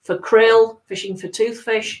for krill, fishing for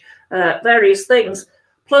toothfish, various things.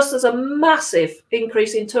 Plus, there's a massive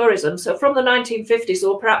increase in tourism. So from the 1950s,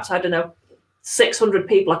 or perhaps, I don't know, 600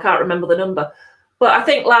 people, I can't remember the number. But I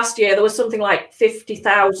think last year there was something like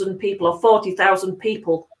 50,000 people or 40,000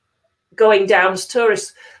 people going down as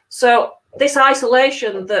tourists. So this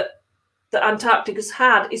isolation that Antarctica's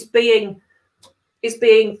had is being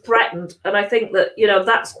threatened. And I think that,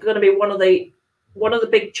 that's going to be one of the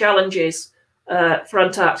big challenges for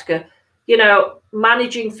Antarctica.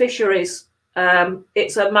 Managing fisheries,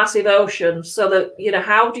 it's a massive ocean. So that,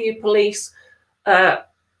 how do you police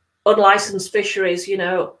unlicensed fisheries,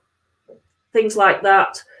 things like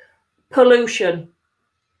that. Pollution.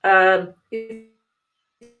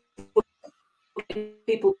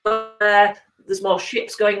 People go there, there's more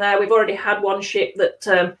ships going there. We've already had one ship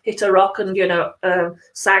that hit a rock and,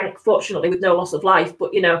 sank, fortunately, with no loss of life.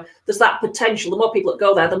 But, there's that potential. The more people that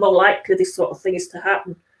go there, the more likely this sort of thing is to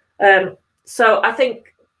happen. So I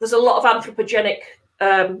think there's a lot of anthropogenic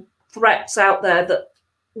threats out there that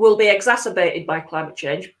will be exacerbated by climate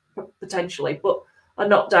change, potentially, but are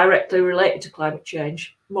not directly related to climate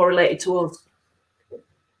change, more related to us.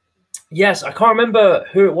 Yes, I can't remember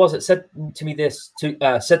who it was that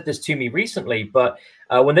said this to me recently, but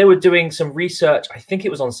when they were doing some research, I think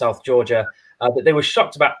it was on South Georgia, that they were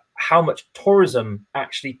shocked about how much tourism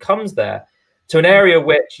actually comes there to an area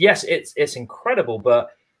which, yes, it's incredible,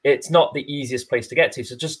 but it's not the easiest place to get to.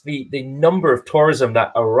 So just the number of tourism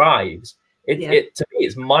that arrives, it to me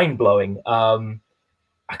is mind blowing.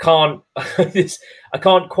 I can't I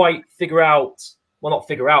can't quite figure out, well, not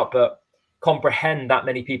figure out, but comprehend that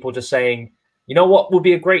many people just saying, you know what would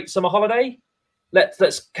be a great summer holiday?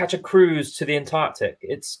 Let's catch a cruise to the Antarctic.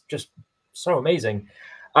 It's just so amazing.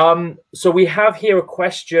 So we have here a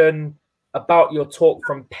question about your talk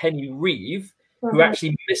from Penny Reeve, who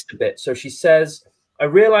actually missed a bit. So she says, I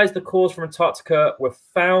realized the cores from Antarctica were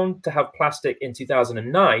found to have plastic in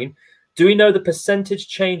 2009. Do we know the percentage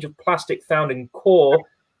change of plastic found in core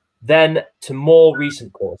then to more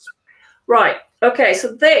recent cores? Right. Okay.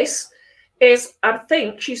 So this is, I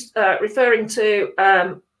think she's referring to,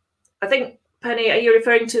 I think, Penny, are you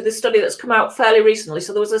referring to the study that's come out fairly recently?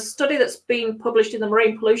 So there was a study that's been published in the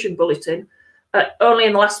Marine Pollution Bulletin only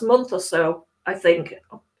in the last month or so, I think.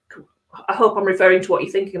 I hope I'm referring to what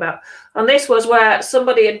you're thinking about. And this was where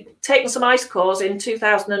somebody had taken some ice cores in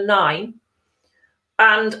 2009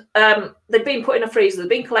 and they'd been put in a freezer. They'd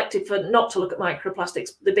been collected for not to look at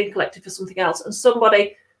microplastics. They'd been collected for something else. And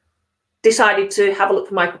somebody decided to have a look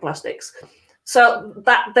for microplastics. So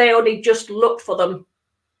that they only just looked for them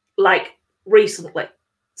like recently.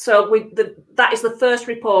 So that is the first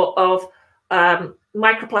report of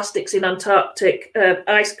microplastics in Antarctic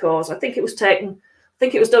ice cores. I think it was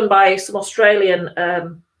done by some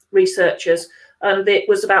Australian researchers, and it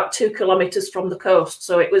was about 2 kilometers from the coast.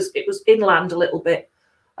 So it was inland a little bit.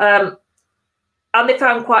 And they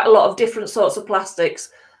found quite a lot of different sorts of plastics.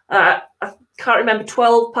 I can't remember,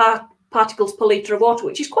 12 particles per litre of water,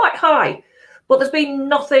 which is quite high, but there's been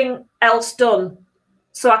nothing else done.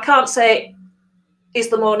 So I can't say, is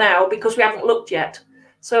there more now, because we haven't looked yet.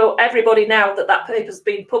 So everybody now that paper's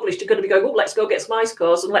been published are going to be going, oh, let's go get some ice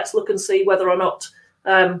cores and let's look and see whether or not,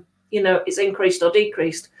 it's increased or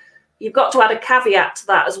decreased. You've got to add a caveat to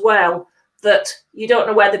that as well, that you don't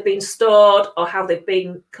know where they've been stored or how they've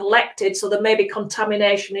been collected. So there may be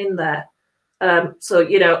contamination in there. So,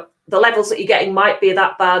 the levels that you're getting might be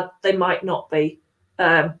that bad. They might not be.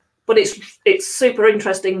 But it's super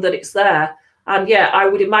interesting that it's there. And yeah, I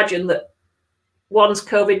would imagine that once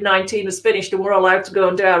COVID-19 is finished and we're allowed to go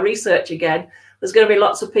and do our research again, there's going to be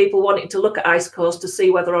lots of people wanting to look at ice cores to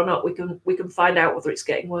see whether or not we can find out whether it's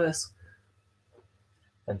getting worse.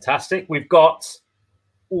 Fantastic. We've got,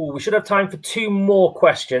 we should have time for 2 more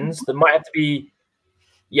questions. There might have to be,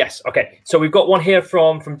 yes. Okay. So we've got one here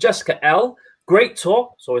from Jessica L. Great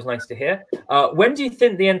talk. It's always nice to hear. When do you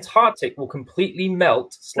think the Antarctic will completely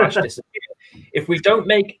melt / disappear if we don't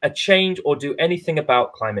make a change or do anything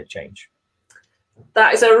about climate change?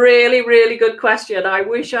 That is a really, really good question. I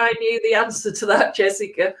wish I knew the answer to that,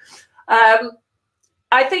 Jessica.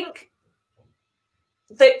 I think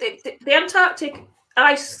the Antarctic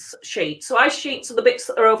ice sheet, so ice sheets are the bits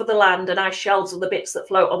that are over the land and ice shelves are the bits that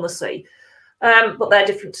float on the sea, but they're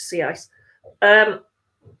different to sea ice.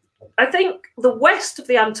 I think the west of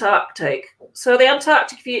the Antarctic, so the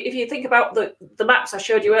Antarctic, if you think about the maps I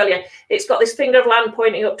showed you earlier, it's got this finger of land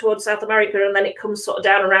pointing up towards South America and then it comes sort of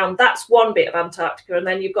down around. That's one bit of Antarctica. And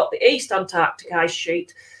then you've got the East Antarctic ice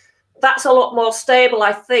sheet. That's a lot more stable,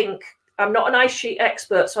 I think. I'm not an ice sheet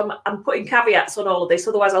expert, so I'm putting caveats on all of this.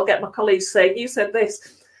 Otherwise, I'll get my colleagues saying, you said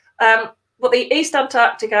this. But the East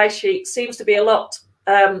Antarctic ice sheet seems to be a lot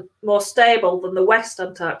more stable than the West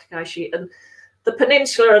Antarctic ice sheet. And the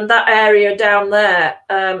peninsula and that area down there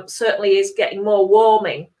certainly is getting more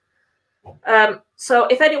warming. So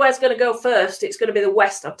if anywhere's going to go first, it's going to be the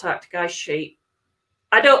West Antarctic ice sheet.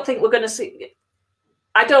 I don't think we're going to see.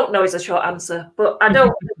 I don't know is a short answer, but I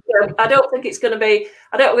don't think it's going to be.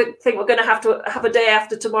 I don't think we're going to have a day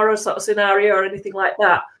after tomorrow sort of scenario or anything like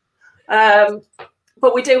that.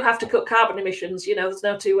 But we do have to cut carbon emissions. There's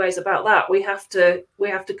no 2 ways about that. We have to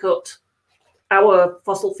cut our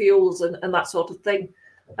fossil fuels and that sort of thing,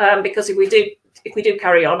 because if we do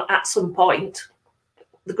carry on, at some point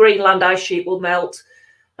the Greenland ice sheet will melt.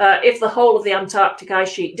 If the whole of the Antarctic ice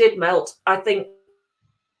sheet did melt, I think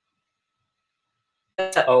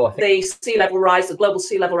the sea level rise, the global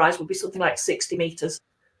sea level rise, would be something like 60 meters.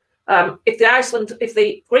 If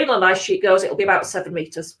the Greenland ice sheet goes, it'll be about 7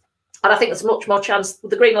 meters, and I think there's much more chance.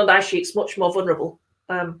 The Greenland ice sheet's much more vulnerable,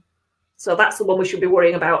 so that's the one we should be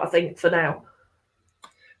worrying about, I think, for now.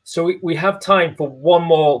 So we have time for one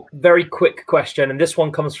more very quick question, and this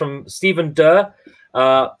one comes from Stephen Durr,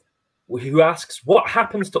 who asks, what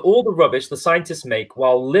happens to all the rubbish the scientists make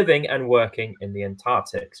while living and working in the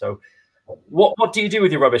Antarctic? So what do you do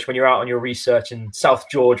with your rubbish when you're out on your research in South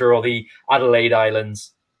Georgia or the Adelaide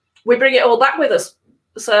Islands? We bring it all back with us.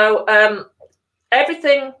 So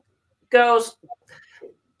everything goes.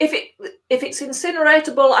 If it's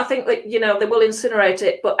incineratable, I think that, you know, they will incinerate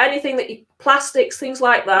it. But anything that plastics, things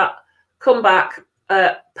like that, come back.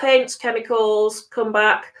 Paints, chemicals, come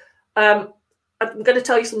back. I'm going to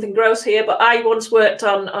tell you something gross here, but I once worked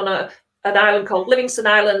on an island called Livingston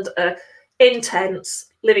Island in tents,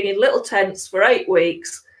 living in little tents for 8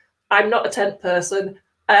 weeks. I'm not a tent person.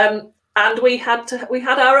 And we had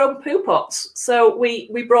our own poo pots. So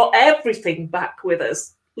we brought everything back with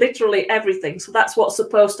us, literally everything. So that's what's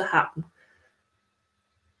supposed to happen.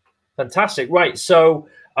 Fantastic. Right. So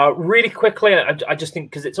really quickly, I just think,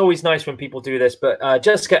 because it's always nice when people do this, but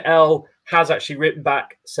Jessica L has actually written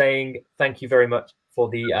back saying, thank you very much for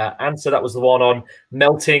the answer. That was the one on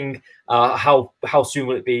melting. How soon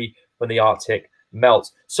will it be when the Arctic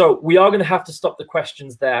melts? So we are going to have to stop the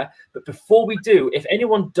questions there. But before we do, if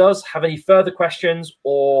anyone does have any further questions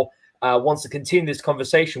or wants to continue this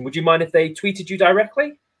conversation, would you mind if they tweeted you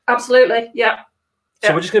directly? Absolutely. Yeah.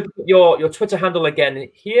 So we're just going to put your Twitter handle again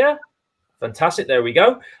here. Fantastic. There we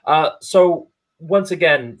go. So once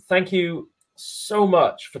again, thank you so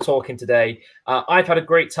much for talking today. I've had a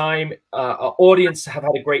great time. Our audience have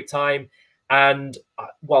had a great time. And,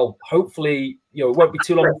 well, hopefully, you know, it won't be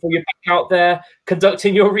too long before you're back out there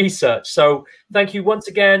conducting your research. So thank you once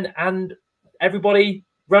again. And everybody,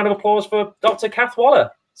 round of applause for Dr. Cath Waller.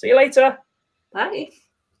 See you later. Bye.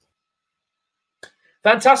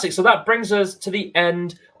 Fantastic. So that brings us to the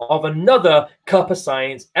end of another Cuppa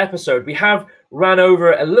Science episode. We have ran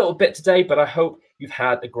over it a little bit today, but I hope you've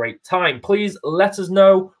had a great time. Please let us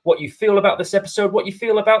know what you feel about this episode, what you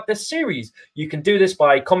feel about this series. You can do this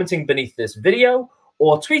by commenting beneath this video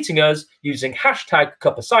or tweeting us using hashtag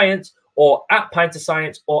Cuppa Science or at Pint of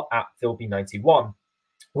Science or at Philby91.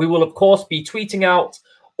 We will, of course, be tweeting out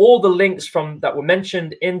all the links from that were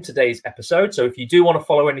mentioned in today's episode. So if you do want to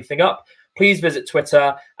follow anything up, please visit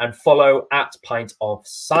Twitter and follow at Pint of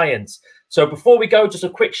Science. So before we go, just a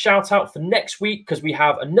quick shout out for next week, because we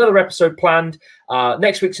have another episode planned.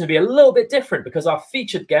 Next week's going to be a little bit different because our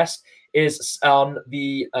featured guest is on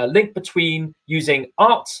the link between using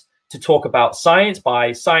art to talk about science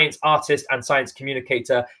by science artist and science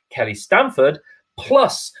communicator Kelly Stanford.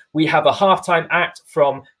 Plus, we have a halftime act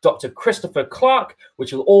from Dr. Christopher Clark,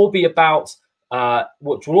 which will all be about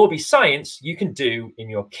science you can do in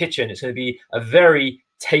your kitchen. It's going to be a very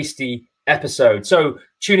tasty episode. So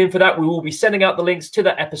tune in for that. We will be sending out the links to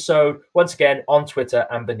that episode once again on Twitter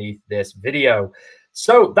and beneath this video.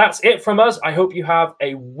 So that's it from us. I hope you have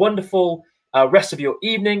a wonderful rest of your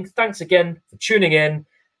evening. Thanks again for tuning in.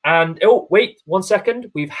 And oh, wait 1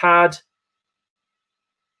 second. We've had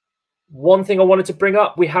one thing I wanted to bring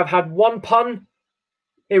up. We have had one pun.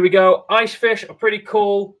 Here we go. Ice fish, a pretty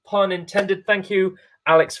cool pun intended. Thank you,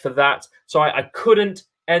 Alex, for that. So I couldn't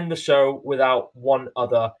end the show without one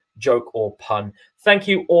other joke or pun. Thank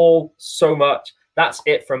you all so much. That's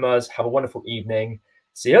it from us. Have a wonderful evening.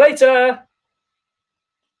 See you later.